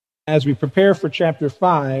as we prepare for chapter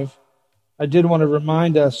 5, I did want to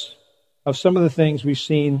remind us of some of the things we've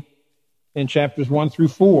seen in chapters 1 through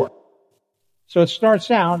 4. So it starts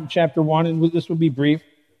out in chapter 1, and this will be brief.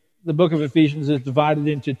 The book of Ephesians is divided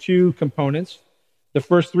into two components. The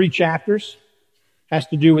first 3 chapters has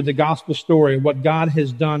to do with the gospel story, what God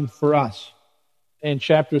has done for us. And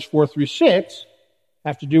chapters 4 through 6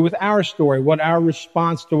 have to do with our story, what our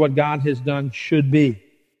response to what God has done should be.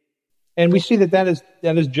 And we see that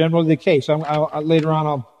is generally the case. Later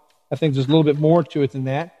on, I think there's a little bit more to it than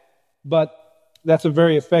that, but that's a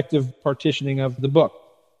very effective partitioning of the book.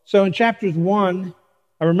 So in chapters 1,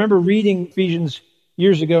 I remember reading Ephesians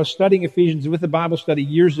years ago, studying Ephesians with the Bible study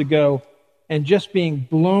years ago, and just being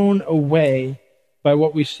blown away by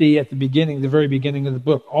what we see at the very beginning of the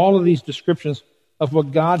book. All of these descriptions of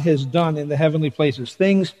what God has done in the heavenly places,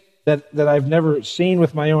 things that I've never seen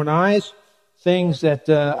with my own eyes, things that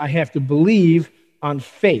I have to believe on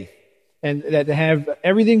faith, and that have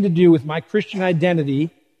everything to do with my Christian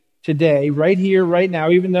identity today, right here, right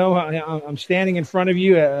now, even though I'm standing in front of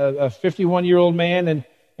you, a 51-year-old man,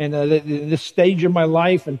 and this stage of my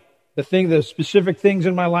life, and the specific things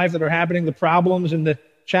in my life that are happening, the problems and the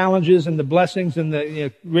challenges and the blessings and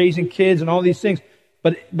the raising kids and all these things.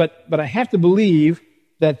 But I have to believe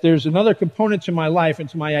that there's another component to my life and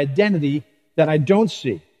to my identity that I don't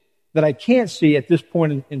see, that I can't see at this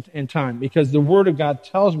point in time, because the Word of God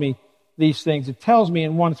tells me these things. It tells me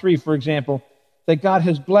in 1:3, for example, that God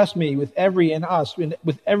has blessed me with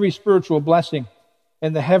with every spiritual blessing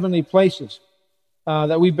in the heavenly places,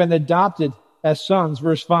 that we've been adopted as sons,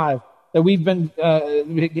 verse 5, that we've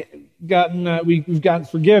gotten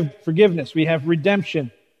forgiveness, we have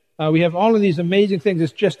redemption, we have all of these amazing things.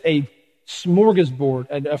 It's just a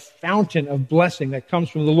smorgasbord, a fountain of blessing that comes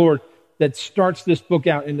from the Lord that starts this book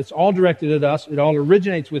out, and it's all directed at us. It all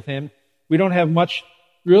originates with Him. We don't have much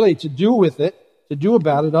really to do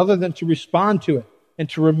about it, other than to respond to it and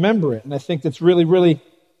to remember it. And I think that's really, really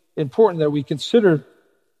important that we consider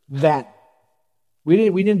that. We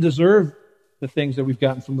didn't deserve the things that we've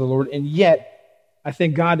gotten from the Lord, and yet I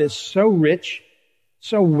think God is so rich,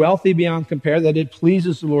 so wealthy beyond compare, that it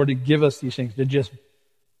pleases the Lord to give us these things, to just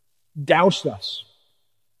douse us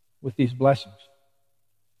with these blessings.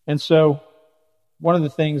 And so one of the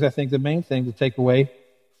things, I think the main thing to take away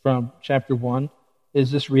from chapter 1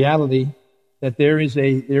 is this reality that there is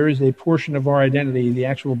a portion of our identity, the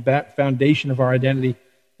actual foundation of our identity,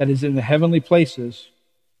 that is in the heavenly places.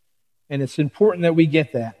 And it's important that we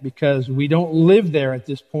get that, because we don't live there at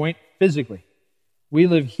this point physically. We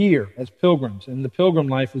live here as pilgrims, and the pilgrim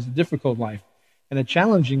life is a difficult life and a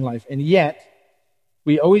challenging life. And yet,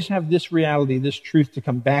 we always have this reality, this truth to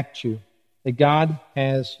come back to, that God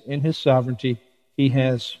has, in His sovereignty, He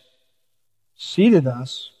has seated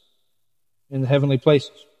us in the heavenly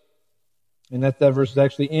places. And that verse is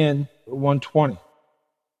actually in 1:20.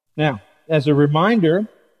 Now, as a reminder,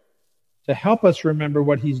 to help us remember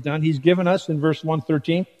what He's done, He's given us, in verse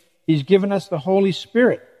 1:13, He's given us the Holy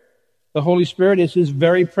Spirit. The Holy Spirit is His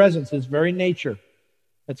very presence, His very nature.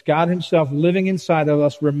 That's God Himself living inside of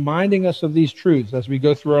us, reminding us of these truths as we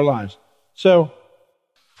go through our lives. So,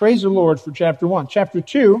 praise the Lord for chapter 1. Chapter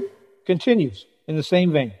 2 continues in the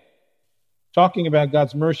same vein, talking about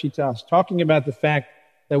God's mercy to us, talking about the fact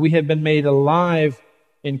that we have been made alive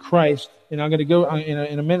in Christ. And I'm going to go,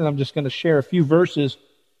 in a minute, I'm just going to share a few verses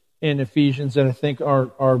in Ephesians that I think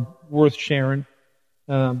are worth sharing,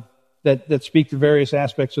 that speak to various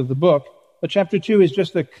aspects of the book. But chapter 2 is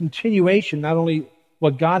just a continuation, not only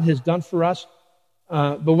what God has done for us,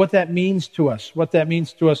 but what that means to us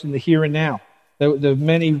in the here and now, the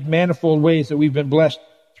many manifold ways that we've been blessed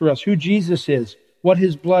through us, who Jesus is, what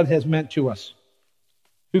His blood has meant to us,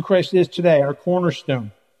 who Christ is today, our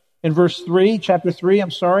cornerstone. In verse 3, chapter 3,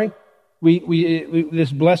 we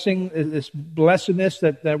this blessing, this blessedness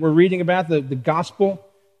that we're reading about, the gospel,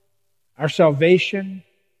 our salvation,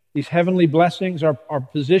 these heavenly blessings, our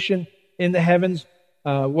position in the heavens,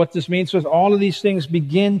 what this means to us, all of these things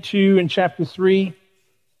begin to, in chapter 3,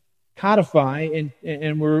 codify,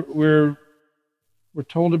 and we're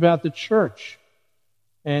told about the church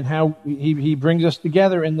and how He brings us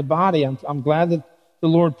together in the body. I'm glad that the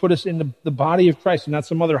Lord put us in the body of Christ, and not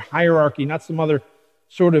some other hierarchy, not some other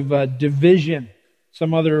sort of division,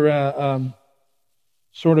 some other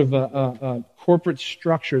sort of corporate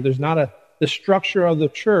structure. There's not the structure of the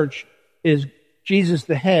church is Jesus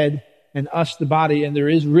the head and us the body, and there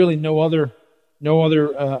is really no other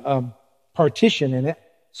partition in it,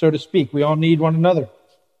 so to speak. We all need one another.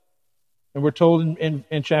 And we're told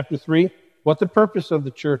in chapter 3 what the purpose of the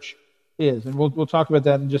church is, and we'll talk about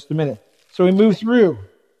that in just a minute. So we move through.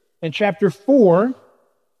 In chapter 4,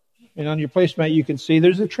 and on your placemat you can see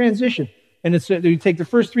there's a transition. And it's you take the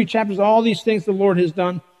first 3 chapters, all these things the Lord has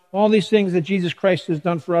done, all these things that Jesus Christ has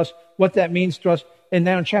done for us, what that means to us. And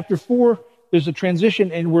now in chapter 4, there's a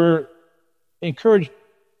transition, and we're encouraged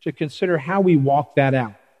to consider how we walk that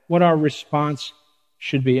out, what our response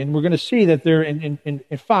should be. And we're going to see that there in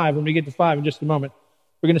 5, when we get to 5 in just a moment,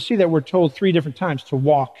 we're going to see that we're told 3 different times to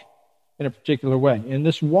walk in a particular way. And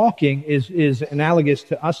this walking is analogous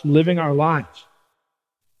to us living our lives.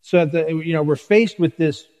 So that, we're faced with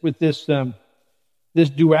this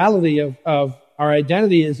duality of our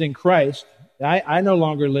identity is in Christ. I no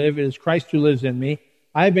longer live. It is Christ who lives in me.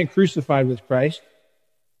 I have been crucified with Christ,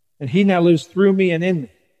 and he now lives through me and in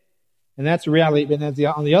me. And that's a reality. And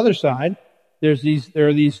on the other side, there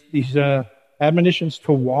are these admonitions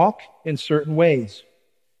to walk in certain ways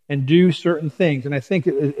and do certain things. And I think,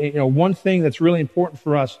 one thing that's really important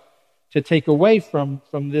for us to take away from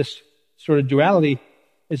this sort of duality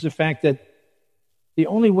is the fact that the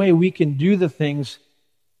only way we can do the things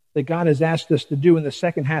that God has asked us to do in the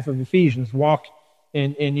second half of Ephesians, walk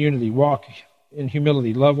in unity, walk in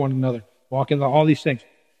humility, love one another, walk in all these things.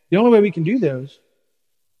 The only way we can do those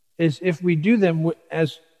is if we do them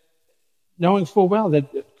as knowing full well that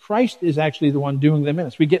Christ is actually the one doing them in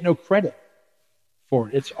us. We get no credit for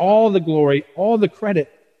it. It's all the glory, all the credit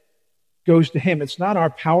goes to him. It's not our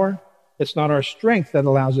power, it's not our strength that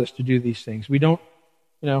allows us to do these things. We don't,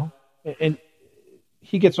 and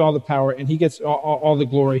he gets all the power and he gets all the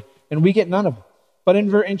glory, and we get none of it. But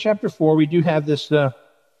in chapter 4, we do have this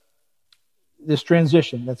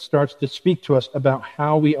transition that starts to speak to us about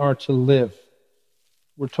how we are to live.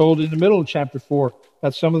 We're told in the middle of chapter 4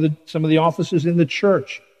 about some of the offices in the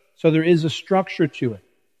church. So there is a structure to it,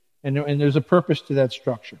 and there's a purpose to that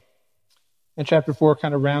structure. And chapter 4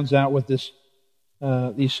 kind of rounds out with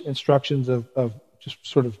these instructions of just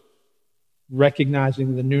sort of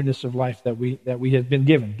recognizing the newness of life that we have been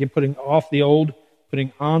given, putting off the old,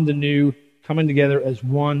 putting on the new, coming together as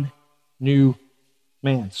one new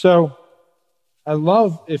man. So I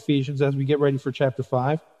love Ephesians as we get ready for chapter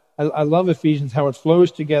 5. I love Ephesians, how it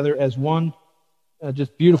flows together as one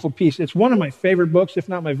just beautiful piece. It's one of my favorite books, if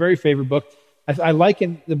not my very favorite book. I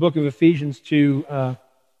liken the book of Ephesians to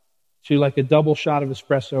like a double shot of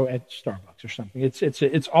espresso at Starbucks or something.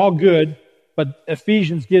 It's all good, but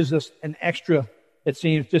Ephesians gives us an extra, it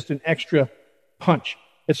seems, just an extra punch.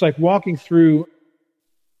 It's like walking through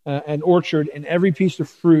an orchard, and every piece of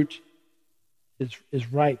fruit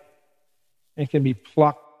is ripe and can be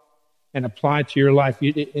plucked and applied to your life.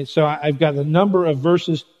 So I've got a number of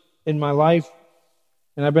verses in my life,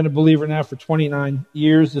 and I've been a believer now for 29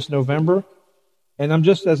 years this November. And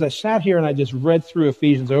as I sat here and I just read through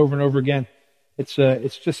Ephesians over and over again, it's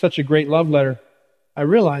just such a great love letter. I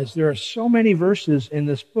realized there are so many verses in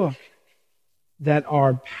this book that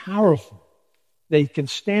are powerful. They can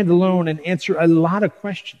stand alone and answer a lot of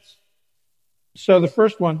questions. So the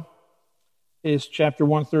first one is chapter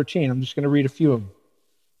 113. I'm just going to read a few of them.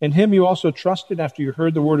 In him you also trusted after you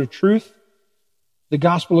heard the word of truth, the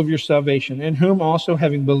gospel of your salvation, in whom also,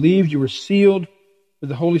 having believed, you were sealed with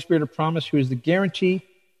the Holy Spirit of promise, who is the guarantee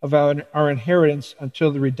of our inheritance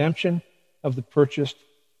until the redemption of the purchased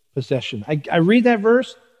possession. I read that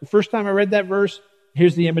verse. The first time I read that verse,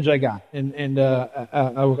 here's the image I got. And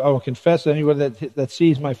I will confess that anybody that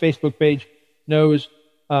sees my Facebook page knows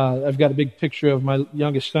I've got a big picture of my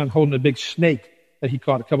youngest son holding a big snake that he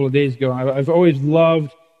caught a couple of days ago. I've always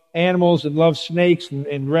loved animals and loved snakes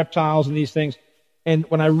and reptiles and these things. And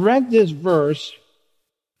when I read this verse,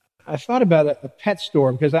 I thought about a pet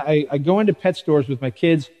store, because I go into pet stores with my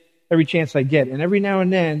kids every chance I get. And every now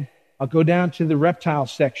and then, I'll go down to the reptile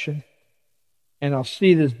section, and I'll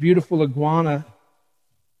see this beautiful iguana,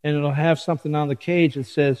 and it'll have something on the cage that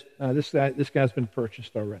says, this guy's been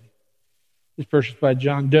purchased already. He's purchased by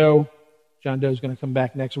John Doe. John Doe's going to come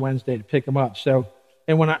back next Wednesday to pick him up. So,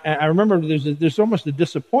 and when I remember there's almost a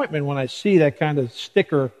disappointment when I see that kind of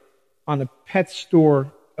sticker on a pet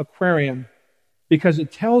store aquarium, because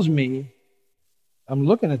it tells me I'm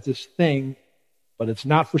looking at this thing, but it's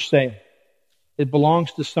not for sale. It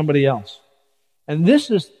belongs to somebody else. And this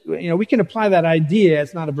is, we can apply that idea.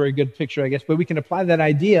 It's not a very good picture, I guess, but we can apply that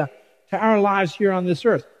idea to our lives here on this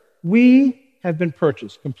earth. We have been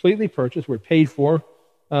purchased, completely purchased. We're paid for.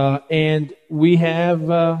 And we have,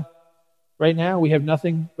 right now, we have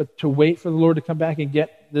nothing but to wait for the Lord to come back and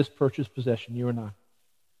get this purchased possession, you and I.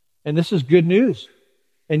 And this is good news.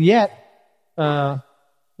 And yet, not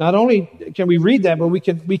only can we read that, but we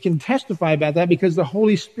can testify about that, because the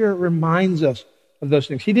Holy Spirit reminds us of those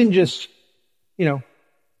things. He didn't just,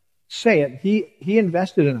 say it. He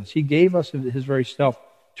invested in us. He gave us his very self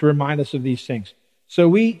to remind us of these things. So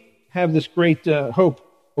we have this great hope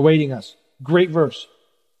awaiting us. Great verse.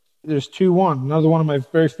 There's 2:1, another one of my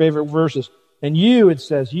very favorite verses. And you, it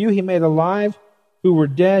says, you he made alive who were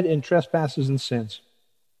dead in trespasses and sins.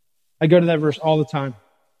 I go to that verse all the time,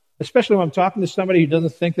 especially when I'm talking to somebody who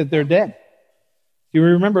doesn't think that they're dead. You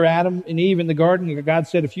remember Adam and Eve in the garden? God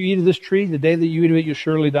said, if you eat of this tree, the day that you eat of it, you'll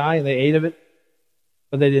surely die. And they ate of it,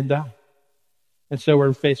 but they didn't die. And so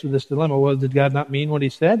we're faced with this dilemma. Well, did God not mean what he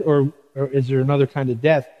said? Or is there another kind of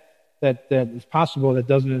death that is possible that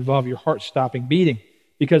doesn't involve your heart stopping beating?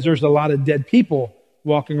 Because there's a lot of dead people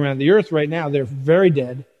walking around the earth right now. They're very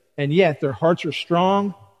dead, and yet their hearts are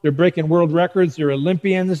strong. They're breaking world records. They're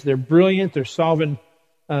Olympians. They're brilliant. They're solving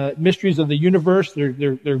mysteries of the universe.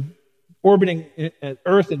 They're orbiting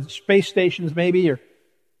Earth and space stations maybe, or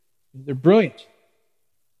they're brilliant.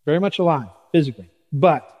 Very much alive, physically.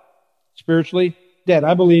 But spiritually dead.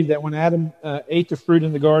 I believe that when Adam ate the fruit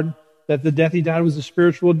in the garden, that the death he died was a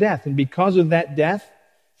spiritual death. And because of that death,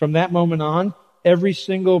 from that moment on, every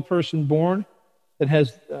single person born that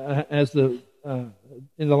has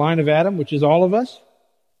in the line of Adam, which is all of us,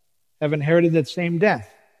 have inherited that same death.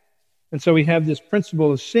 And so we have this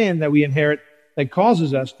principle of sin that we inherit that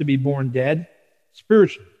causes us to be born dead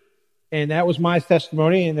spiritually. And that was my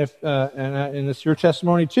testimony, and it's your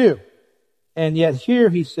testimony too. And yet here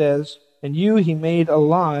he says, and you he made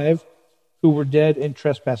alive who were dead in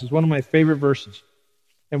trespasses. One of my favorite verses.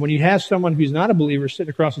 And when you have someone who's not a believer sitting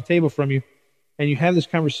across the table from you, and you have this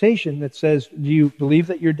conversation that says, do you believe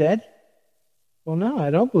that you're dead? Well, no, I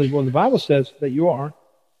don't believe. Well, the Bible says that you are.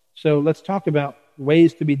 So let's talk about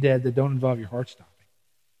ways to be dead that don't involve your heart stopping.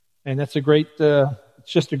 And that's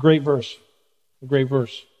it's just a great verse. A great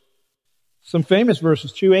verse. Some famous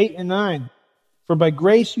verses, 2:8 and 9. For by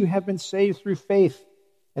grace you have been saved through faith,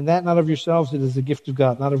 and that not of yourselves, it is the gift of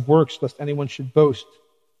God, not of works, lest anyone should boast.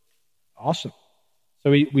 Awesome. So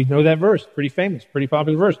we know that verse. Pretty famous, pretty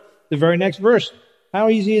popular verse. The very next verse. How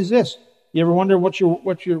easy is this? You ever wonder what's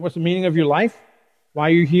the meaning of your life? Why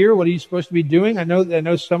you're here? What are you supposed to be doing? I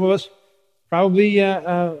know some of us probably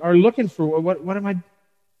are looking for what am I?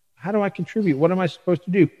 How do I contribute? What am I supposed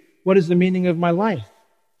to do? What is the meaning of my life?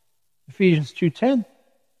 Ephesians 2:10,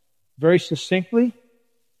 very succinctly,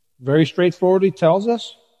 very straightforwardly tells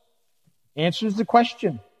us, answers the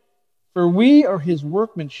question. For we are his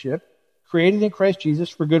workmanship, created in Christ Jesus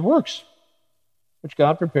for good works, which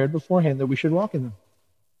God prepared beforehand that we should walk in them.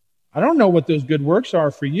 I don't know what those good works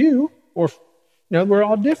are for you, or, we're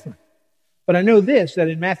all different. But I know this, that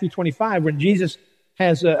in Matthew 25, when Jesus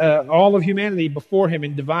has all of humanity before him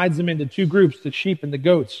and divides them into two groups, the sheep and the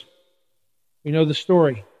goats. We know the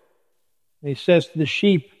story. And he says to the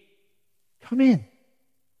sheep, come in,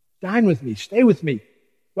 dine with me, stay with me,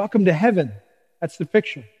 welcome to heaven. That's the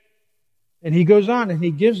picture. And he goes on and he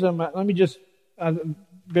gives them, let me just,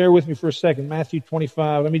 bear with me for a second, Matthew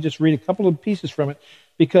 25, let me just read a couple of pieces from it,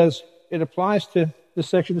 because it applies to this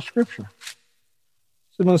section of Scripture.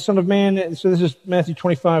 So when the Son of Man, so this is Matthew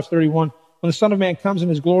 25:31. When the Son of Man comes in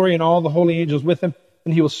his glory and all the holy angels with him,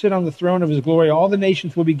 and he will sit on the throne of his glory, all the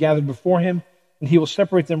nations will be gathered before him, and he will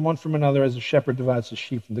separate them one from another as a shepherd divides the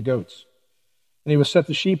sheep from the goats. And he will set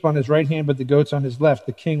the sheep on his right hand, but the goats on his left.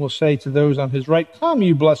 The king will say to those on his right, come,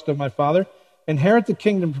 you blessed of my Father, inherit the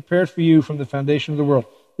kingdom prepared for you from the foundation of the world.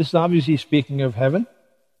 This is obviously speaking of heaven.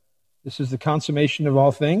 This is the consummation of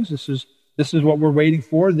all things. This is what we're waiting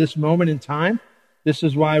for, this moment in time. This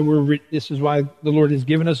is why the Lord has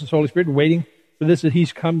given us His Holy Spirit, waiting for this, that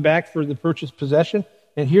He's come back for the purchased possession.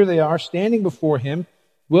 And here they are, standing before Him.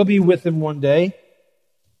 We'll be with Him one day.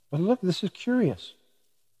 But look, this is curious.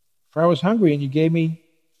 For I was hungry, and you gave me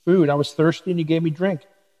food. I was thirsty, and you gave me drink.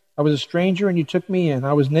 I was a stranger, and you took me in.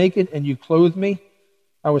 I was naked, and you clothed me.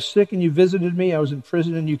 I was sick, and you visited me. I was in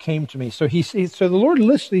prison, and you came to me. So the Lord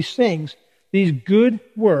lists these things, these good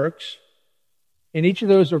works, and each of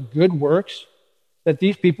those are good works that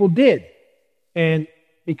these people did. And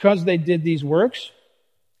because they did these works,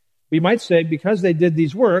 we might say because they did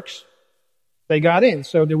these works, they got in.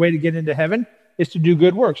 So the way to get into heaven is to do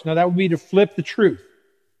good works. Now that would be to flip the truth.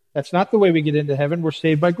 That's not the way we get into heaven. We're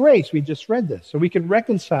saved by grace. We just read this. So we can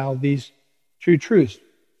reconcile these two truths.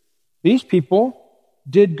 These people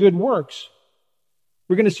did good works.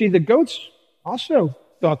 We're going to see the goats also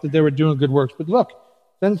thought that they were doing good works. But look,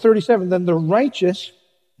 then 37, then the righteous,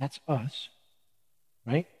 that's us,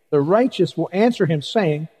 right? The righteous will answer him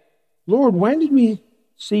saying, Lord, when did we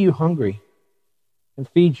see you hungry and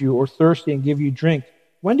feed you, or thirsty and give you drink?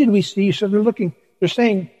 When did we see you? So they're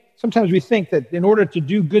saying, sometimes we think that in order to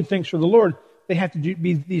do good things for the Lord, they have to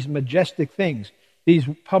be these majestic things, these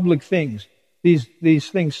public things, these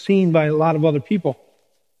things seen by a lot of other people.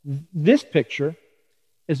 This picture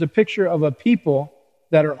is a picture of a people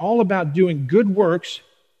that are all about doing good works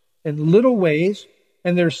in little ways,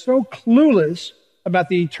 and they're so clueless about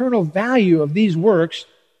the eternal value of these works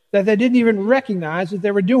that they didn't even recognize that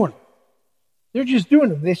they were doing them. They're just doing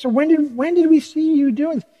them. They said, when did we see you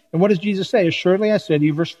doing this? And what does Jesus say? Assuredly I said to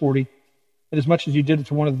you, verse 40, and as much as you did it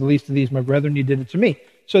to one of the least of these, my brethren, you did it to me.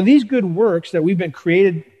 So these good works that we've been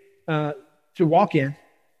created to walk in,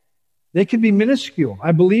 they can be minuscule.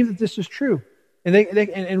 I believe that this is true.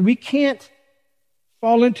 And we can't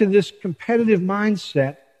fall into this competitive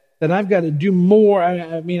mindset that I've got to do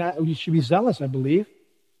more. We should be zealous, I believe.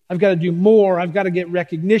 I've got to do more. I've got to get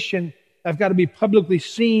recognition. I've got to be publicly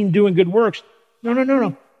seen doing good works.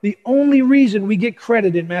 No. The only reason we get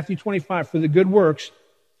credit in Matthew 25 for the good works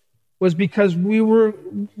was because we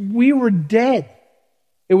were dead.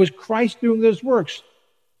 It was Christ doing those works.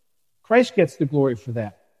 Christ gets the glory for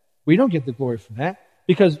that. We don't get the glory for that.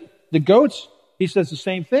 Because the goats, he says the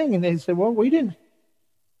same thing, and they said, well, we didn't.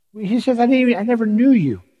 He says, I never knew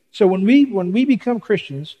you. So when we become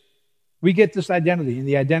Christians, we get this identity, and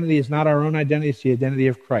the identity is not our own identity, it's the identity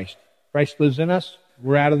of Christ. Christ lives in us,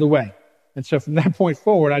 we're out of the way. And so from that point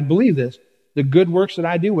forward, I believe this. The good works that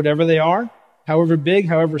I do, whatever they are, however big,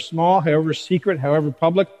 however small, however secret, however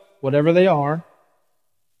public, whatever they are,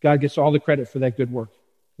 God gets all the credit for that good work.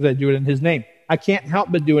 Because I do it in His name. I can't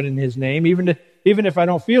help but do it in His name, even if I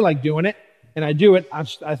don't feel like doing it, and I do it,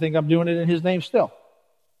 I think I'm doing it in His name still.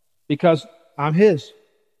 Because I'm His.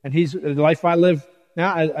 And the life I live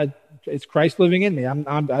now, it's Christ living in me.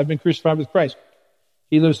 I've been crucified with Christ.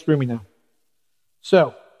 He lives through me now.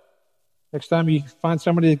 So, next time you find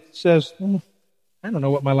somebody that says, I don't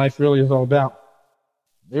know what my life really is all about.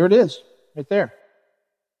 There it is, right there.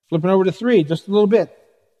 Flipping over to 3, just a little bit.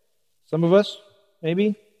 Some of us,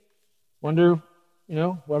 maybe, wonder,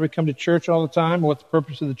 why we come to church all the time, what the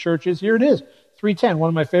purpose of the church is. Here it is, 3:10, one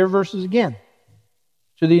of my favorite verses again.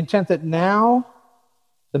 To the intent that now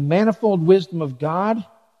the manifold wisdom of God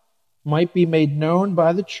might be made known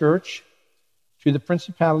by the church to the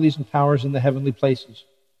principalities and powers in the heavenly places.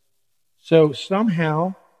 So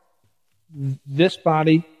somehow, this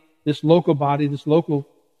body, this local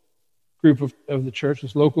group of the church,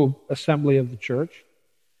 this local assembly of the church,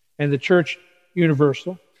 and the church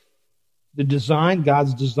universal,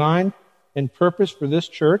 God's design and purpose for this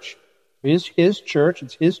church is His church,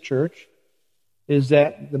 it's His church, is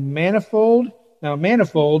that the manifold,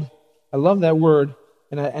 I love that word,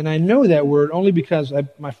 and I know that word only because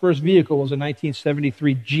my first vehicle was a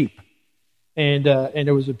 1973 Jeep. And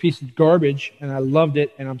it was a piece of garbage, and I loved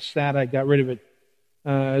it, and I'm sad I got rid of it. It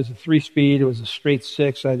was a 3-speed, it was a straight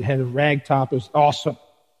 6, I had a rag top, it was awesome.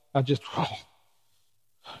 I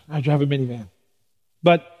drive a minivan.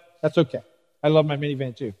 But that's okay. I love my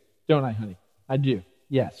minivan too. Don't I, honey? I do,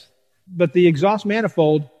 yes. But the exhaust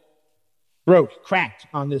manifold cracked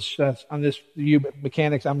on this, you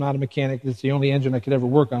mechanics. I'm not a mechanic. It's the only engine I could ever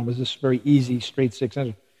work on was this very easy straight 6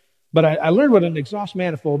 engine. But I learned what an exhaust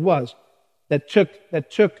manifold was that took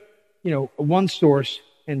one source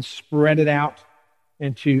and spread it out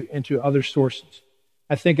into other sources.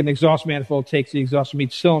 I think an exhaust manifold takes the exhaust from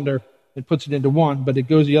each cylinder and puts it into one, but it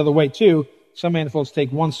goes the other way too. Some manifolds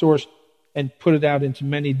take one source and put it out into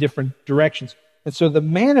many different directions. And so the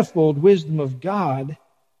manifold wisdom of God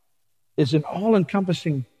is an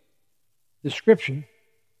all-encompassing description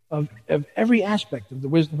of every aspect of the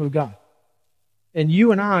wisdom of God. And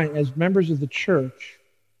you and I, as members of the church,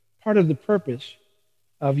 part of the purpose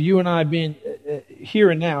of you and I being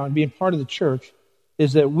here and now and being part of the church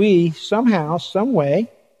is that we somehow, some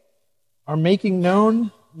way, are making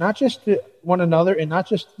known not just to one another and not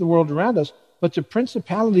just to the world around us, but to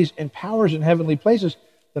principalities and powers in heavenly places,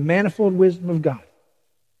 the manifold wisdom of God.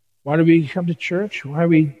 Why do we come to church? Why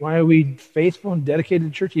are we faithful and dedicated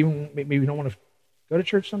to church? Even maybe we don't want to go to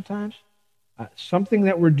church sometimes. Something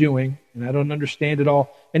that we're doing, and I don't understand it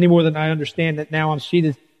all any more than I understand that now I'm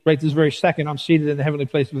seated right this very second. I'm seated in the heavenly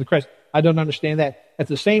places with Christ. I don't understand that. At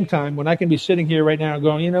the same time, when I can be sitting here right now and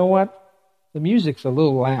going, you know what? The music's a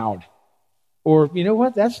little loud. Or, you know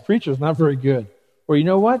what? That preacher's not very good. Or, you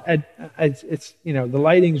know what? It's the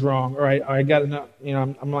lighting's wrong. Or I got enough.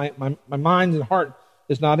 My mind and heart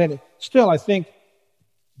is not in it. Still, I think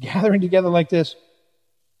gathering together like this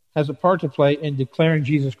has a part to play in declaring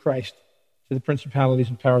Jesus Christ to the principalities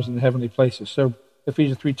and powers in the heavenly places. So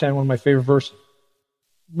Ephesians 3:10, one of my favorite verses.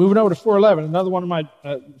 Moving over to 4:11, another one of my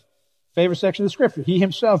favorite sections of the Scripture. He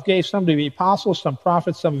Himself gave some to be apostles, some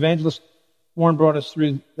prophets, some evangelists. Warren brought us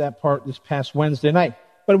through that part this past Wednesday night.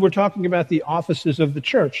 But we're talking about the offices of the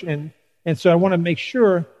church, and so I want to make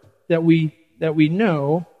sure that we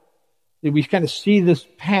know we kind of see this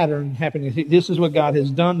pattern happening. This is what God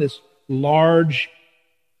has done, this large,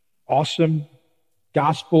 awesome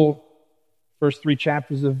gospel, first 3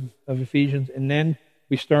 chapters of Ephesians, and then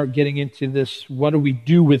we start getting into this, what do we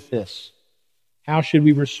do with this? How should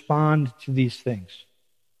we respond to these things?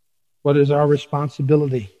 What is our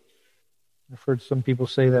responsibility? I've heard some people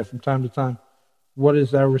say that from time to time. What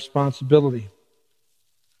is our responsibility?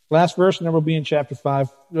 Last verse, and then we'll be in chapter 5.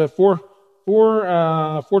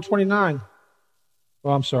 429. Oh,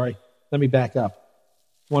 I'm sorry. Let me back up.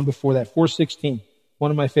 One before that. 416.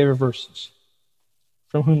 One of my favorite verses.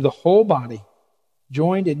 From whom the whole body,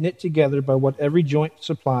 joined and knit together by what every joint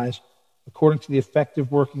supplies, according to the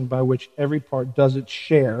effective working by which every part does its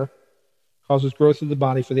share, causes growth of the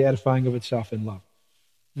body for the edifying of itself in love.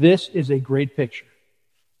 This is a great picture.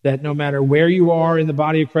 That no matter where you are in the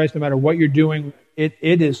body of Christ, no matter what you're doing, it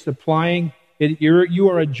is supplying. You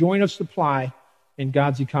are a joint of supply in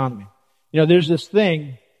God's economy. You know, there's this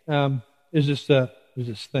thing. There's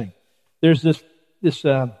this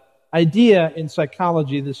idea in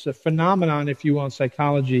psychology, this phenomenon, if you will, in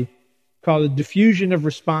psychology, called the diffusion of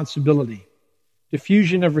responsibility.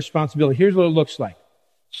 Diffusion of responsibility. Here's what it looks like.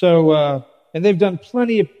 So, and they've done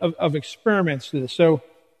plenty of experiments to this.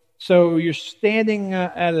 So you're standing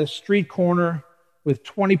at a street corner with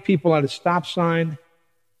 20 people at a stop sign,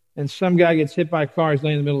 and some guy gets hit by a car. He's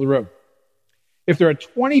laying in the middle of the road. If there are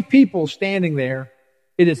 20 people standing there,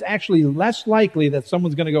 it is actually less likely that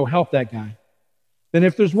someone's going to go help that guy than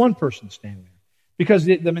if there's one person standing there. Because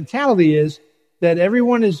the mentality is that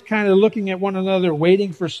everyone is kind of looking at one another,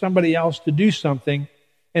 waiting for somebody else to do something,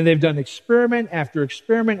 and they've done experiment after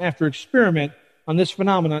experiment after experiment on this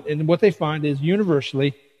phenomenon, and what they find is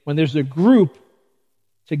universally, when there's a group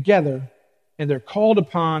together and they're called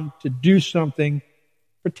upon to do something,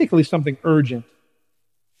 particularly something urgent,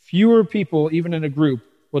 fewer people, even in a group,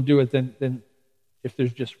 will do it than if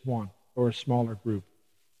there's just one or a smaller group.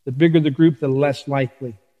 The bigger the group, the less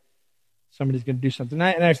likely somebody's going to do something.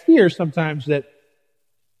 And I fear sometimes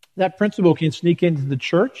that principle can sneak into the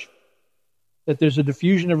church, that there's a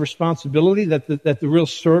diffusion of responsibility, that the real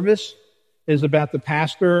service is about the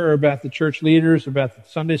pastor or about the church leaders, or about the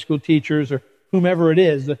Sunday school teachers, or whomever it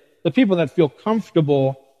is, the people that feel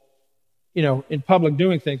comfortable, you know, in public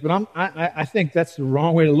doing things. But I think that's the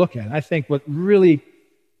wrong way to look at it. I think what really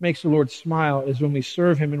makes the Lord smile is when we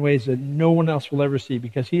serve Him in ways that no one else will ever see,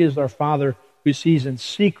 because He is our Father who sees in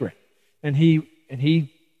secret. And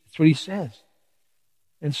that's what He says.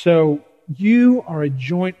 And so you are a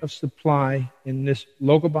joint of supply in this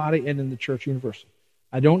local body and in the church universal.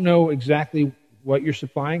 I don't know exactly what you're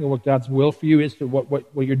supplying or what God's will for you is to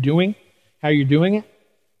what you're doing, how you're doing it.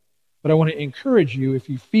 But I want to encourage you, if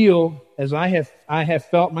you feel, as I have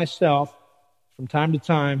felt myself from time to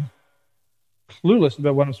time, clueless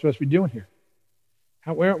about what I'm supposed to be doing here.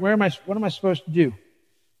 What am I supposed to do?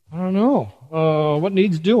 I don't know. What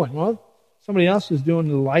needs doing? Well, somebody else is doing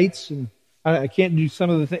the lights, and I can't do some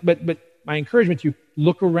of the things. But my encouragement to you,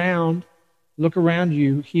 look around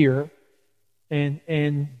you here,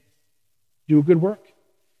 and do a good work.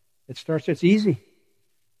 It's easy.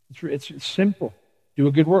 It's simple. Do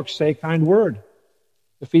a good work. Say a kind word.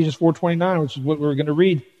 Ephesians 4:29, which is what we're going to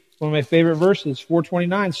read, one of my favorite verses.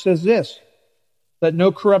 4:29 says this: "Let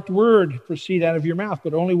no corrupt word proceed out of your mouth,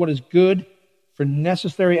 but only what is good for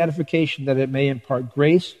necessary edification, that it may impart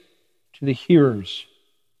grace to the hearers."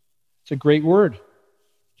 It's a great word.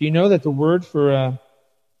 Do you know that the word for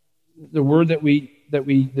the word that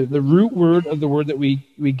the root word of the word that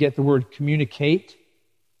we get, the word communicate,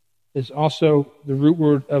 is also the root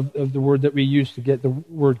word of the word that we use to get the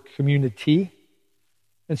word community.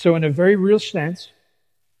 And so in a very real sense,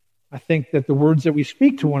 I think that the words that we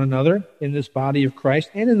speak to one another in this body of Christ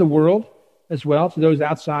and in the world as well, to those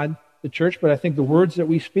outside the church, but I think the words that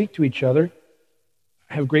we speak to each other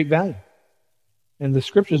have great value. And the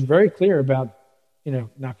scripture is very clear about,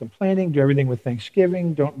 not complaining, do everything with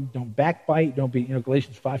thanksgiving, don't backbite, don't be,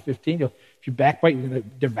 Galatians 5:15, if you backbite, you're going to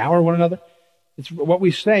devour one another. It's what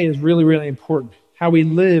we say is really, really important. How we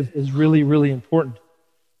live is really, really important.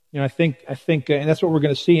 I think, and that's what we're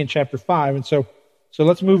going to see in chapter 5. And so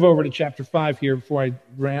let's move over to chapter 5 here before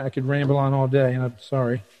I could ramble on all day, and I'm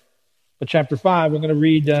sorry. But chapter 5, we're going to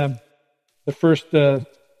read the first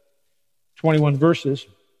 21 verses.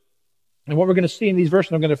 And what we're going to see in these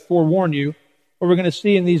verses, I'm going to forewarn you, what we're going to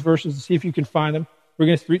see in these verses, and see if you can find them, we're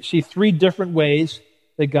going to see 3 different ways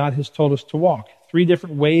that God has told us to walk. 3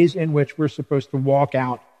 different ways in which we're supposed to walk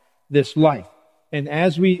out this life. And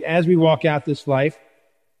as we walk out this life,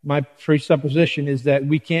 my presupposition is that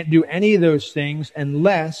we can't do any of those things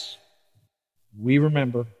unless we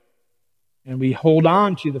remember And we hold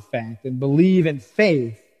on to the fact and believe in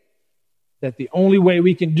faith that the only way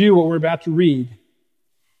we can do what we're about to read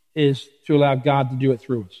is to allow God to do it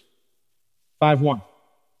through us. 5:1.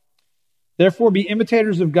 Therefore be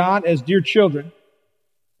imitators of God as dear children.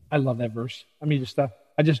 I love that verse.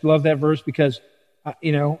 I just love that verse because,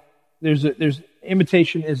 there's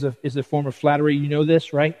imitation is a form of flattery. You know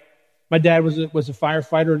this, right? My dad was a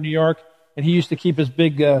firefighter in New York, and he used to keep his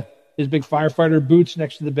big firefighter boots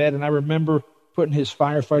next to the bed. And I remember putting his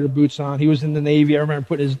firefighter boots on. He was in the Navy. I remember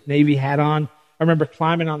putting his Navy hat on. I remember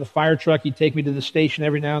climbing on the fire truck. He'd take me to the station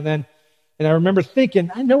every now and then. And I remember thinking,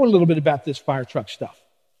 I know a little bit about this fire truck stuff.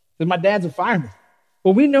 Because my dad's a fireman.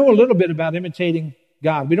 Well, we know a little bit about imitating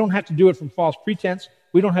God. We don't have to do it from false pretense.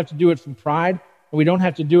 We don't have to do it from pride. And we don't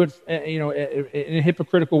have to do it, in a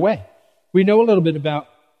hypocritical way. We know a little bit about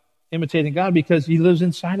imitating God because He lives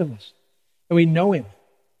inside of us. And we know Him.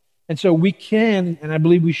 And so we can, and I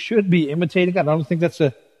believe we should be imitating God. I don't think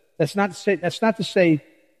that's not to say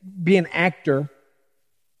be an actor.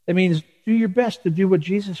 It means do your best to do what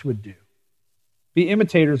Jesus would do. Be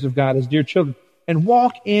imitators of God as dear children and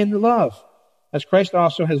walk in love, as Christ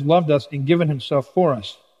also has loved us and given Himself for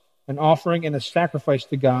us, an offering and a sacrifice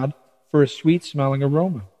to God for a sweet-smelling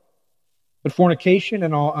aroma. But fornication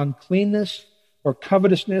and all uncleanness or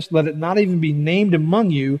covetousness, let it not even be named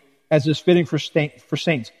among you as is fitting for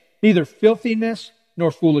saints. Neither filthiness,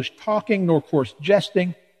 nor foolish talking, nor coarse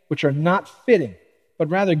jesting, which are not fitting, but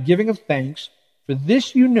rather giving of thanks. For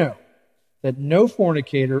this you know, that no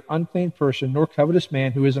fornicator, unclean person, nor covetous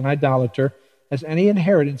man who is an idolater has any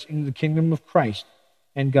inheritance in the kingdom of Christ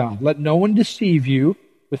and God. Let no one deceive you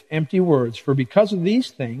with empty words, for because of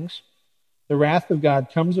these things, the wrath of God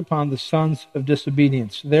comes upon the sons of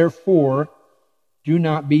disobedience. Therefore, do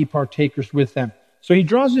not be partakers with them. So he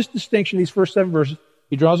draws this distinction, these first 7 verses,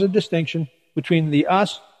 he draws a distinction between the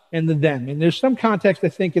us and the them. And there's some context, I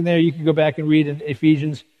think, in there. You can go back and read in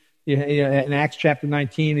Ephesians, in Acts chapter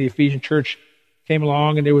 19, the Ephesian church came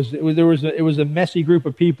along, and it was a messy group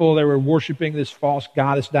of people. They were worshiping this false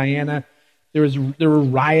goddess Diana. There were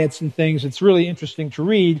riots and things. It's really interesting to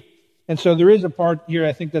read. And so there is a part here,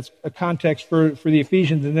 I think, that's a context for the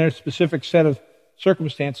Ephesians and their specific set of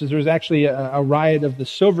circumstances. There was actually a riot of the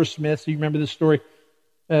silversmiths. You remember this story?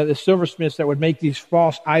 The silversmiths that would make these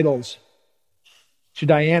false idols to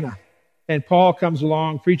Diana. And Paul comes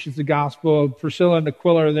along, preaches the gospel. Priscilla and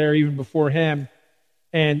Aquila are there even before him.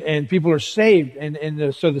 And people are saved.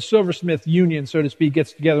 So the silversmith union, so to speak,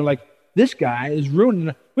 gets together like, this guy is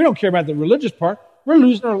ruining. We don't care about the religious part. We're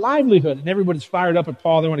losing our livelihood. And everybody's fired up at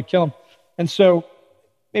Paul. They want to kill him. And so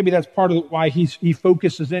maybe that's part of why he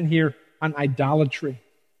focuses in here on idolatry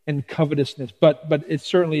and covetousness. But it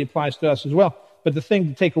certainly applies to us as well. But the thing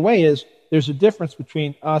to take away is there's a difference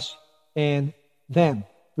between us and them,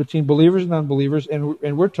 between believers and unbelievers.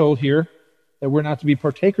 And we're told here that we're not to be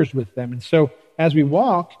partakers with them. And so as we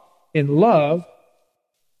walk in love,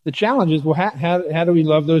 the challenge is, well, how do we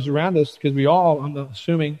love those around us? Because we all, I'm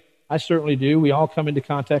assuming, I certainly do, we all come into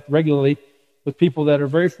contact regularly with people that are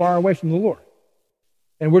very far away from the Lord.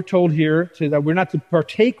 And we're told here that we're not to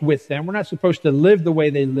partake with them. We're not supposed to live the way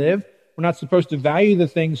they live. We're not supposed to value the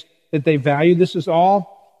things that they value. This is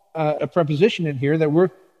all a preposition in here that we're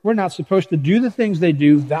not supposed to do the things they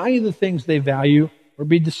do, value the things they value, or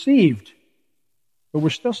be deceived. But we're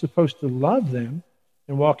still supposed to love them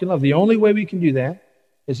and walk in love. The only way we can do that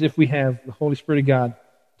is if we have the Holy Spirit of God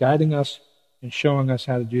guiding us and showing us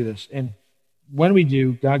how to do this. And when we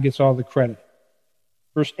do, God gets all the credit.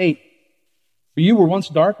 Verse 8, for you were once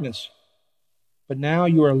darkness, but now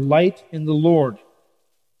you are light in the Lord.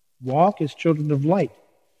 Walk as children of light.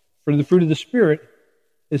 For the fruit of the Spirit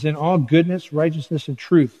is in all goodness, righteousness, and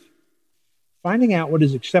truth, finding out what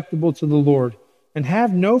is acceptable to the Lord, and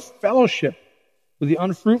have no fellowship with the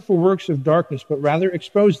unfruitful works of darkness, but rather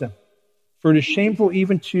expose them. For it is shameful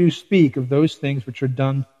even to speak of those things which are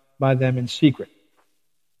done by them in secret.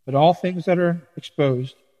 But all things that are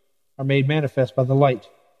exposed are made manifest by the light.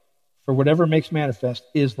 For whatever makes manifest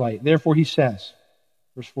is light. Therefore he says,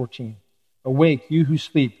 verse 14, awake, you who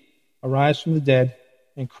sleep, arise from the dead,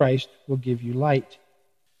 and Christ will give you light.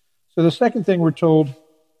 So the second thing we're told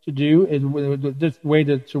to do, is this way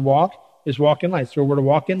to walk, is walk in light. So we're to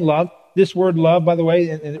walk in love. This word love, by the way,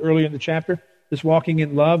 earlier in the chapter, this walking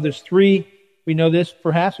in love, there's 3, we know this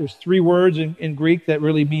perhaps, there's 3 words in Greek that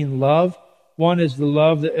really mean love. One is the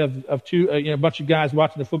love of two, a bunch of guys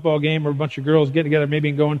watching a football game, or a bunch of girls getting together, maybe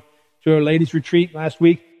and going to a ladies' retreat last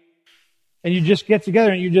week. And you just get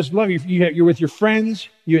together and you just love. You're with your friends.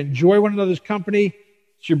 You enjoy one another's company.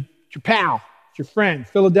 It's your pal. It's your friend.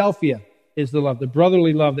 Philadelphia is the love, the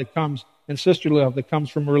brotherly love that comes, and sisterly love that comes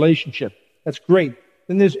from a relationship. That's great.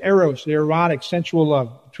 Then there's eros, the erotic, sensual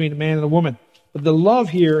love between a man and a woman. But the love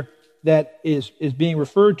here that is being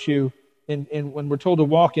referred to in when we're told to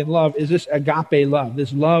walk in love is this agape love,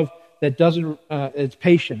 this love that doesn't, it's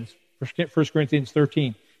patient. It's 1 Corinthians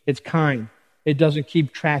 13. It's kind. It doesn't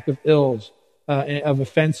keep track of ills, of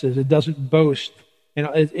offenses. It doesn't boast. And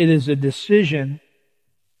it is a decision.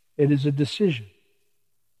 It is a decision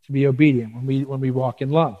to be obedient when we walk in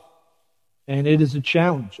love. And it is a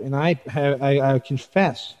challenge. And I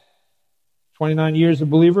confess, 29 years a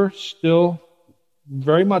believer, still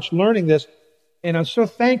very much learning this. And I'm so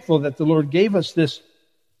thankful that the Lord gave us this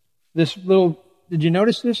little, did you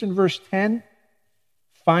notice this in verse 10?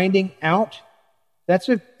 Finding out. That's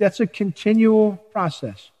a continual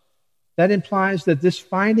process. That implies that this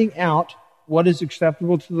finding out what is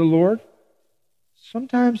acceptable to the Lord,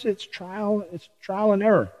 sometimes it's trial and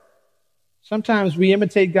error. Sometimes we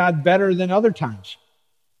imitate God better than other times.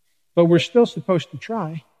 But we're still supposed to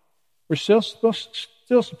try. We're still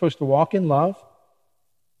supposed to walk in love,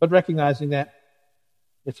 but recognizing that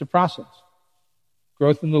it's a process.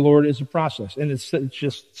 Growth in the Lord is a process. And it's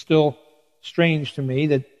just still strange to me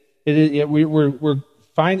that we're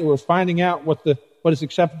finding out what is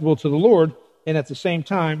acceptable to the Lord, and at the same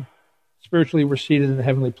time, spiritually we're seated in the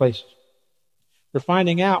heavenly places. We're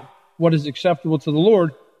finding out what is acceptable to the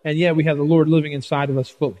Lord, and yet we have the Lord living inside of us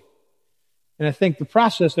fully. And I think the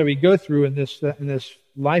process that we go through in this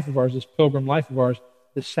life of ours, this pilgrim life of ours,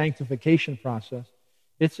 this sanctification process,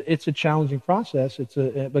 it's a challenging process.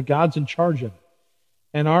 But God's in charge of it,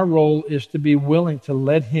 and our role is to be willing to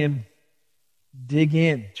let Him dig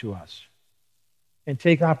in to us and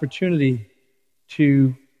take opportunity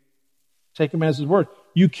to take Him as His word.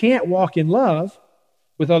 You can't walk in love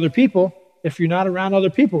with other people if you're not around other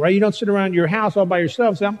people, right? You don't sit around your house all by yourself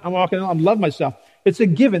and say, I'm walking in love, I love myself. It's a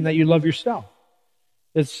given that you love yourself.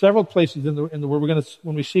 There's several places in the word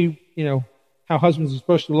when we see, how husbands are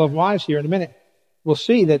supposed to love wives here in a minute, we'll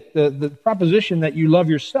see that the proposition that you love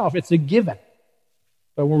yourself, it's a given.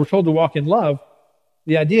 But when we're told to walk in love,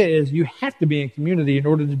 the idea is you have to be in community in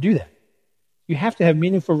order to do that. You have to have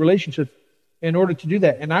meaningful relationships in order to do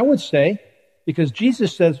that. And I would say, because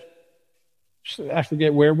Jesus says, I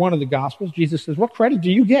forget where, one of the Gospels, Jesus says, what credit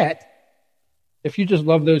do you get if you just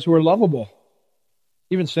love those who are lovable?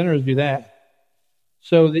 Even sinners do that.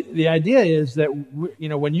 So the idea is that,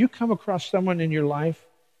 when you come across someone in your life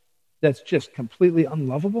that's just completely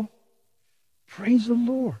unlovable, praise the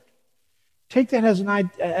Lord. Take that as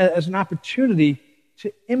an opportunity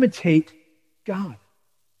to imitate God.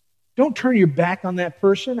 Don't turn your back on that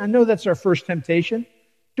person. I know that's our first temptation.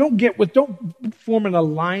 Don't form an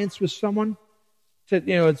alliance with someone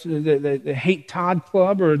it's the hate Todd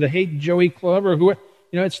club or the hate Joey club or whoever.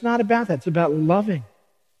 It's not about that. It's about loving.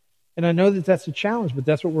 And I know that that's a challenge, but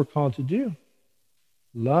that's what we're called to do.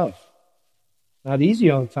 Love. Not easy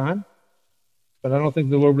all the time, but I don't think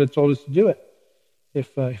the Lord would have told us to do it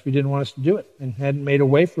if He didn't want us to do it and hadn't made a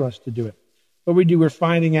way for us to do it. What we do, we're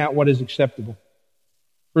finding out what is acceptable.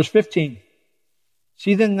 Verse 15.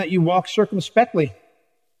 See then that you walk circumspectly.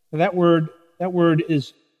 And that word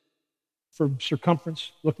is for circumference,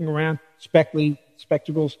 looking around,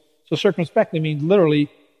 spectacles. So circumspectly means literally,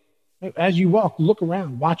 as you walk, look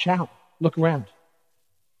around, watch out, look around.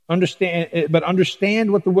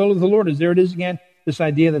 Understand what the will of the Lord is. There it is again, this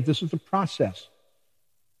idea that this is a process.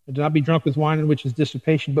 And do not be drunk with wine in which is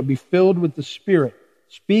dissipation, but be filled with the Spirit,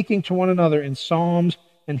 speaking to one another in psalms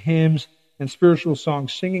and hymns and spiritual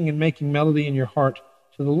songs, singing and making melody in your heart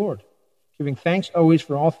to the Lord, giving thanks always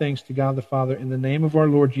for all things to God the Father in the name of our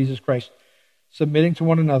Lord Jesus Christ, submitting to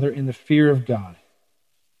one another in the fear of God.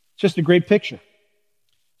 It's just a great picture.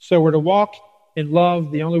 So we're to walk in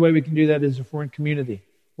love. The only way we can do that is if we're in community.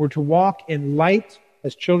 We're to walk in light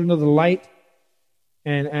as children of the light.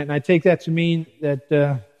 And I take that to mean that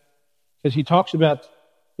because he talks about,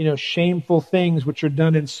 shameful things which are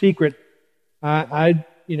done in secret. Catherine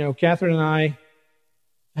and I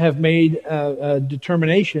have made a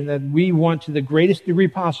determination that we want, to the greatest degree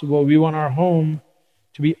possible, we want our home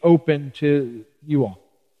to be open to you all.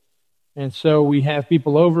 And so we have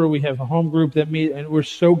people over, we have a home group that meet, and we're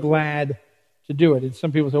so glad to do it. And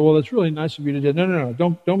some people say, well, it's really nice of you to do it. No.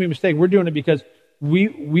 Don't be mistaken. We're doing it because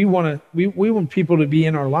we want people to be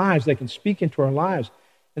in our lives that can speak into our lives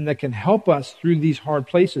and that can help us through these hard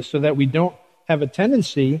places so that we don't have a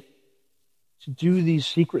tendency to do these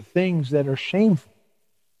secret things that are shameful,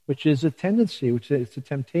 which is a tendency, which is a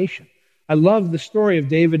temptation. I love the story of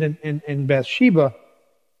David and Bathsheba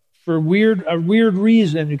for a weird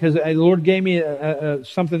reason, because the Lord gave me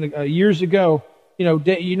something years ago.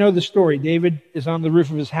 You know the story. David is on the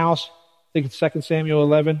roof of his house. I think it's 2 Samuel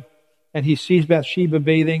 11. and he sees Bathsheba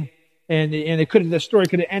bathing, and the story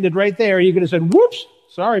could have ended right there. He could have said, "Whoops,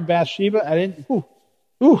 sorry, Bathsheba, I didn't."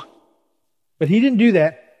 Ooh. But he didn't do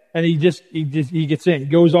that, and he gets in. He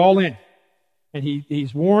goes all in, and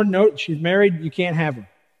he's warned. No, she's married. You can't have her.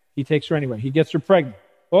 He takes her anyway. He gets her pregnant.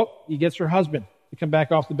 Oh, he gets her husband to come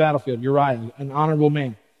back off the battlefield, Uriah, an honorable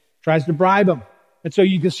man. Tries to bribe him. And so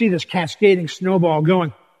you can see this cascading snowball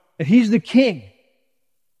going. And he's the king.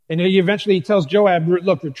 And eventually he tells Joab,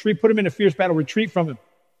 look, retreat, put him in a fierce battle, retreat from him.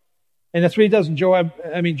 And that's what he does. And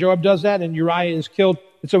Joab does that, and Uriah is killed.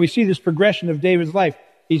 And so we see this progression of David's life.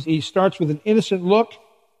 He starts with an innocent look,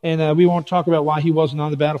 and we won't talk about why he wasn't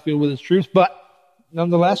on the battlefield with his troops, but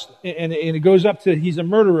nonetheless, and it goes up to he's a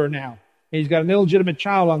murderer now. And he's got an illegitimate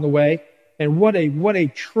child on the way. And what a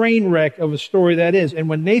train wreck of a story that is. And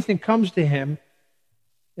when Nathan comes to him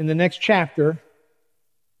in the next chapter,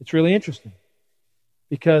 it's really interesting.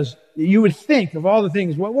 Because you would think of all the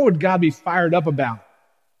things, what would God be fired up about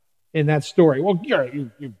in that story? Well,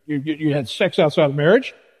 you had sex outside of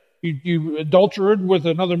marriage. You adulterated with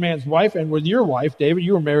another man's wife, and with your wife, David,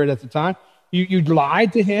 you were married at the time. You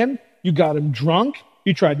lied to him. You got him drunk.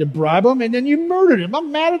 You tried to bribe him, and then you murdered him.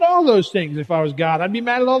 I'm mad at all those things. If I was God, I'd be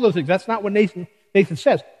mad at all those things. That's not what Nathan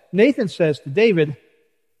says. Nathan says to David,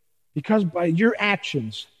 because by your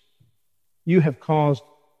actions, you have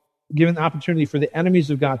given the opportunity for the enemies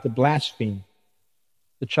of God to blaspheme,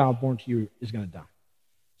 the child born to you is going to die.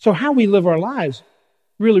 So how we live our lives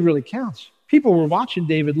really, really counts. People were watching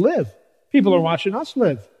David live. People are watching us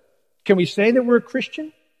live. Can we say that we're a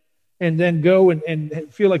Christian and then go and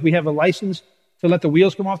feel like we have a license to let the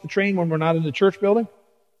wheels come off the train when we're not in the church building?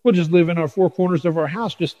 We'll just live in our four corners of our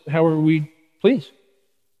house just however we please.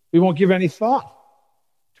 We won't give any thought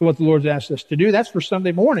to what the Lord's asked us to do. That's for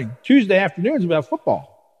Sunday morning. Tuesday afternoon is about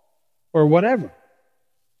football or whatever.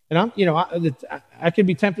 And I can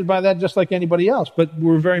be tempted by that just like anybody else, but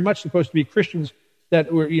we're very much supposed to be Christians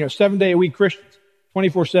that we're, 7-day-a-week Christians,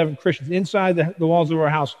 24/7 Christians, inside the walls of our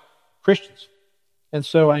house, Christians. And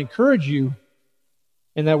so I encourage you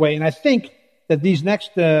in that way. And I think that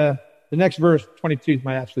the next verse, 22, is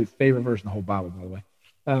my absolute favorite verse in the whole Bible, by the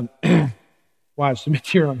way. Wives, submit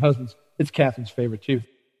to your own husbands. It's Catherine's favorite too.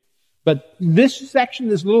 But this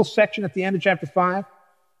little section at the end of chapter 5,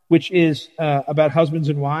 which is about husbands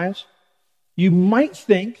and wives, you might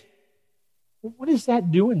think, well, what is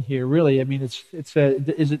that doing here, really? I mean, it's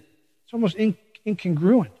almost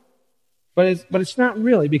incongruent. But it's not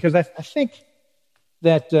really, because I think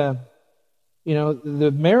that the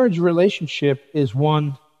marriage relationship is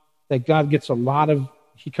one that God gets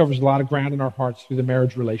He covers a lot of ground in our hearts through the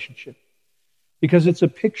marriage relationship. Because it's a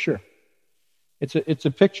picture. It's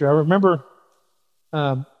a picture. I remember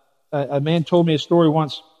a man told me a story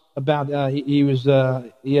once about he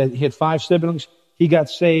had 5 siblings. He got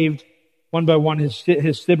saved. One by one,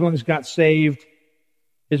 his siblings got saved.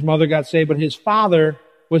 His mother got saved, but his father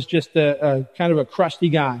was just a kind of a crusty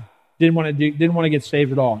guy. Didn't want to get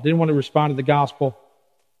saved at all. Didn't want to respond to the gospel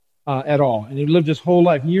at all. And he lived his whole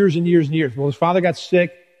life, years and years and years. Well, his father got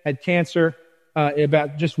sick, had cancer.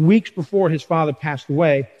 About just weeks before his father passed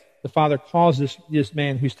away, the father calls this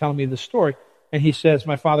man who's telling me this story, and he says,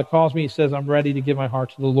 my father calls me, he says, I'm ready to give my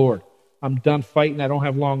heart to the Lord. I'm done fighting. I don't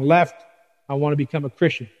have long left. I want to become a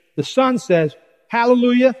Christian. The son says,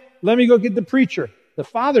 hallelujah, let me go get the preacher. The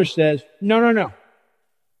father says, no.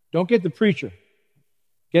 Don't get the preacher.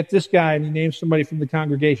 Get this guy, and he names somebody from the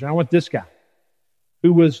congregation. I want this guy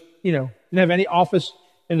who was, didn't have any office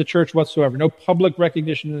in the church whatsoever, no public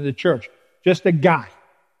recognition in the church, just a guy.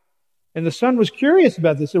 And the son was curious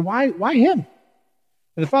about this. He said, why him?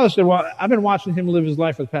 And the father said, well, I've been watching him live his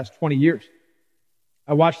life for the past 20 years.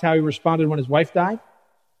 I watched how he responded when his wife died.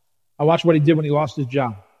 I watched what he did when he lost his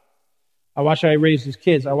job. I watched how he raised his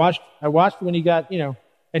kids. I watched when he got,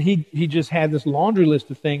 and he just had this laundry list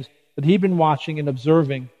of things that he'd been watching and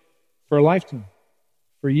observing for a lifetime,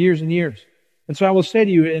 for years and years. And so I will say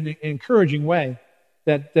to you in an encouraging way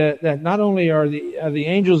that not only are the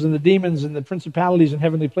angels and the demons and the principalities in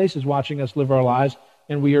heavenly places watching us live our lives,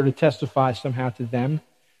 and we are to testify somehow to them,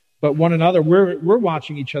 but one another, we're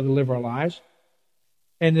watching each other live our lives.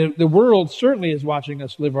 And the world certainly is watching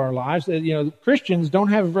us live our lives. Christians don't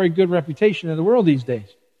have a very good reputation in the world these days,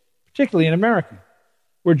 particularly in America.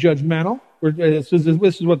 We're judgmental. This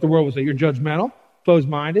is what the world would say. You're judgmental,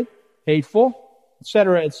 closed-minded, hateful,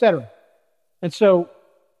 etc., etc. And so,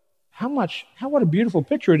 what a beautiful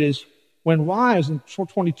picture it is when wives in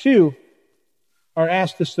 22 are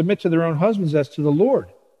asked to submit to their own husbands as to the Lord.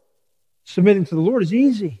 Submitting to the Lord is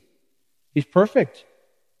easy. He's perfect.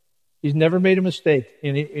 He's never made a mistake.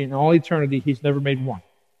 In all eternity, He's never made one.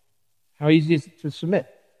 How easy is it to submit?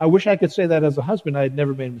 I wish I could say that as a husband. I had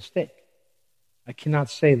never made a mistake. I cannot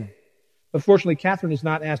say that. But fortunately, Catherine is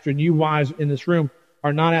not asked, and you wives in this room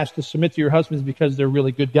are not asked to submit to your husbands because they're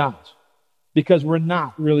really good guys. Because we're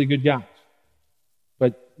not really good guys.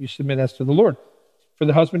 But you submit as to the Lord. For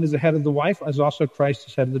the husband is the head of the wife, as also Christ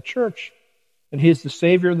is head of the church. And he is the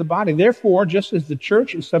Savior of the body. Therefore, just as the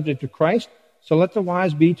church is subject to Christ, so let the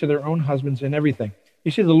wives be to their own husbands in everything. You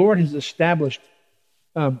see, the Lord has established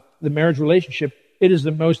the marriage relationship. It is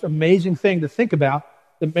the most amazing thing to think about.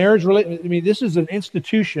 The marriage relationship, I mean, this is an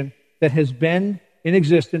institution that has been in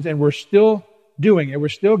existence, and we're still doing it. We're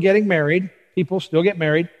still getting married. People still get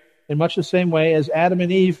married in much the same way as Adam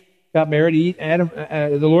and Eve got married.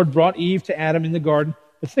 The Lord brought Eve to Adam in the garden.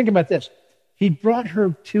 But think about this. He brought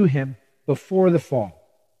her to him before the fall.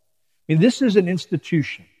 I mean, this is an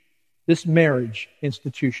institution, this marriage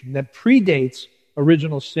institution that predates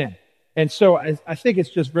original sin. And so I think it's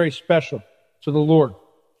just very special to the Lord.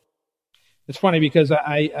 It's funny because well,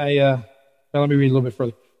 let me read a little bit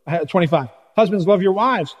further. 25. Husbands, love your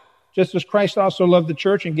wives, just as Christ also loved the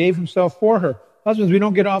church and gave himself for her. Husbands, we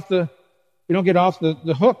don't get off the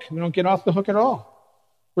hook. We don't get off the hook at all.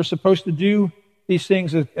 We're supposed to do these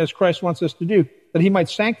things as Christ wants us to do, that he might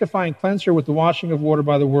sanctify and cleanse her with the washing of water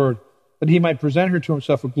by the word, that he might present her to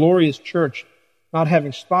himself a glorious church, not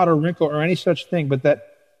having spot or wrinkle or any such thing, but that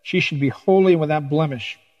she should be holy and without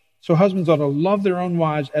blemish. So husbands ought to love their own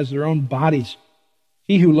wives as their own bodies.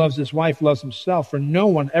 He who loves his wife loves himself, for no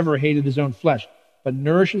one ever hated his own flesh, but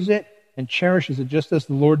nourishes it and cherishes it just as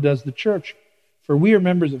the Lord does the church. For we are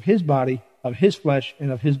members of his body, of his flesh,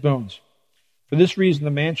 and of his bones. For this reason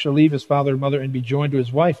the man shall leave his father and mother and be joined to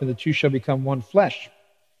his wife, and the two shall become one flesh.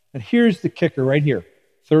 And here's the kicker right here,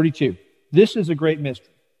 32. This is a great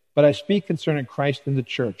mystery, but I speak concerning Christ and the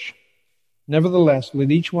church. Nevertheless,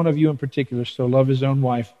 let each one of you in particular so love his own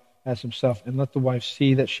wife as himself, and let the wife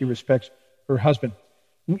see that she respects her husband.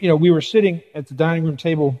 You know, we were sitting at the dining room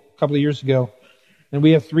table a couple of years ago, and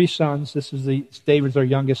we have 3 sons. David's our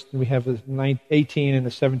youngest, and we have a 18 and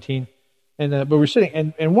a 17. But we're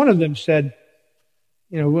sitting, and one of them said,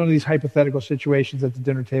 you know, one of these hypothetical situations at the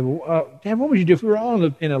dinner table, Dad, what would you do if we were all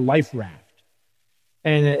in a life raft?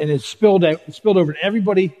 And it spilled over, and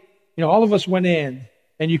everybody, you know, all of us went in,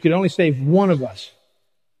 and you could only save one of us.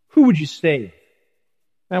 Who would you save?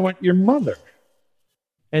 And I went, your mother.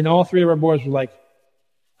 And all 3 of our boys were like,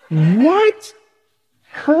 what?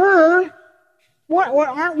 Her? What?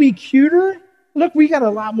 Aren't we cuter? Look, we got a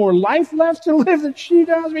lot more life left to live than she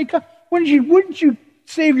does. I mean, wouldn't you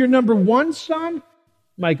save your number 1 son?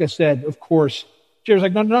 Micah said, of course. Jared's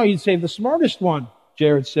like, no, you'd save the smartest one.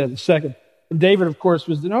 Jared said, the second. And David, of course,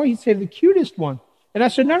 was, no, he'd save the cutest one. And I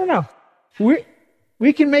said, no.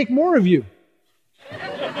 We can make more of you.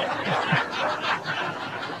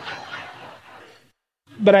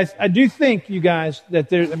 But I do think, you guys,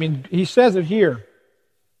 that he says it here,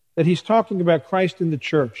 that he's talking about Christ and the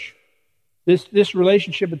church. This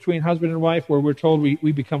relationship between husband and wife, where we're told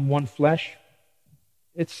we become one flesh,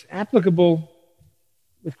 it's applicable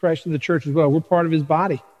with Christ and the church as well. We're part of his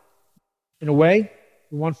body. In a way,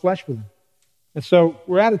 we're one flesh with him. And so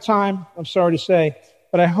we're out of time, I'm sorry to say,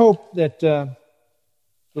 but I hope that the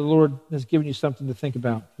Lord has given you something to think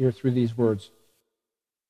about here through these words.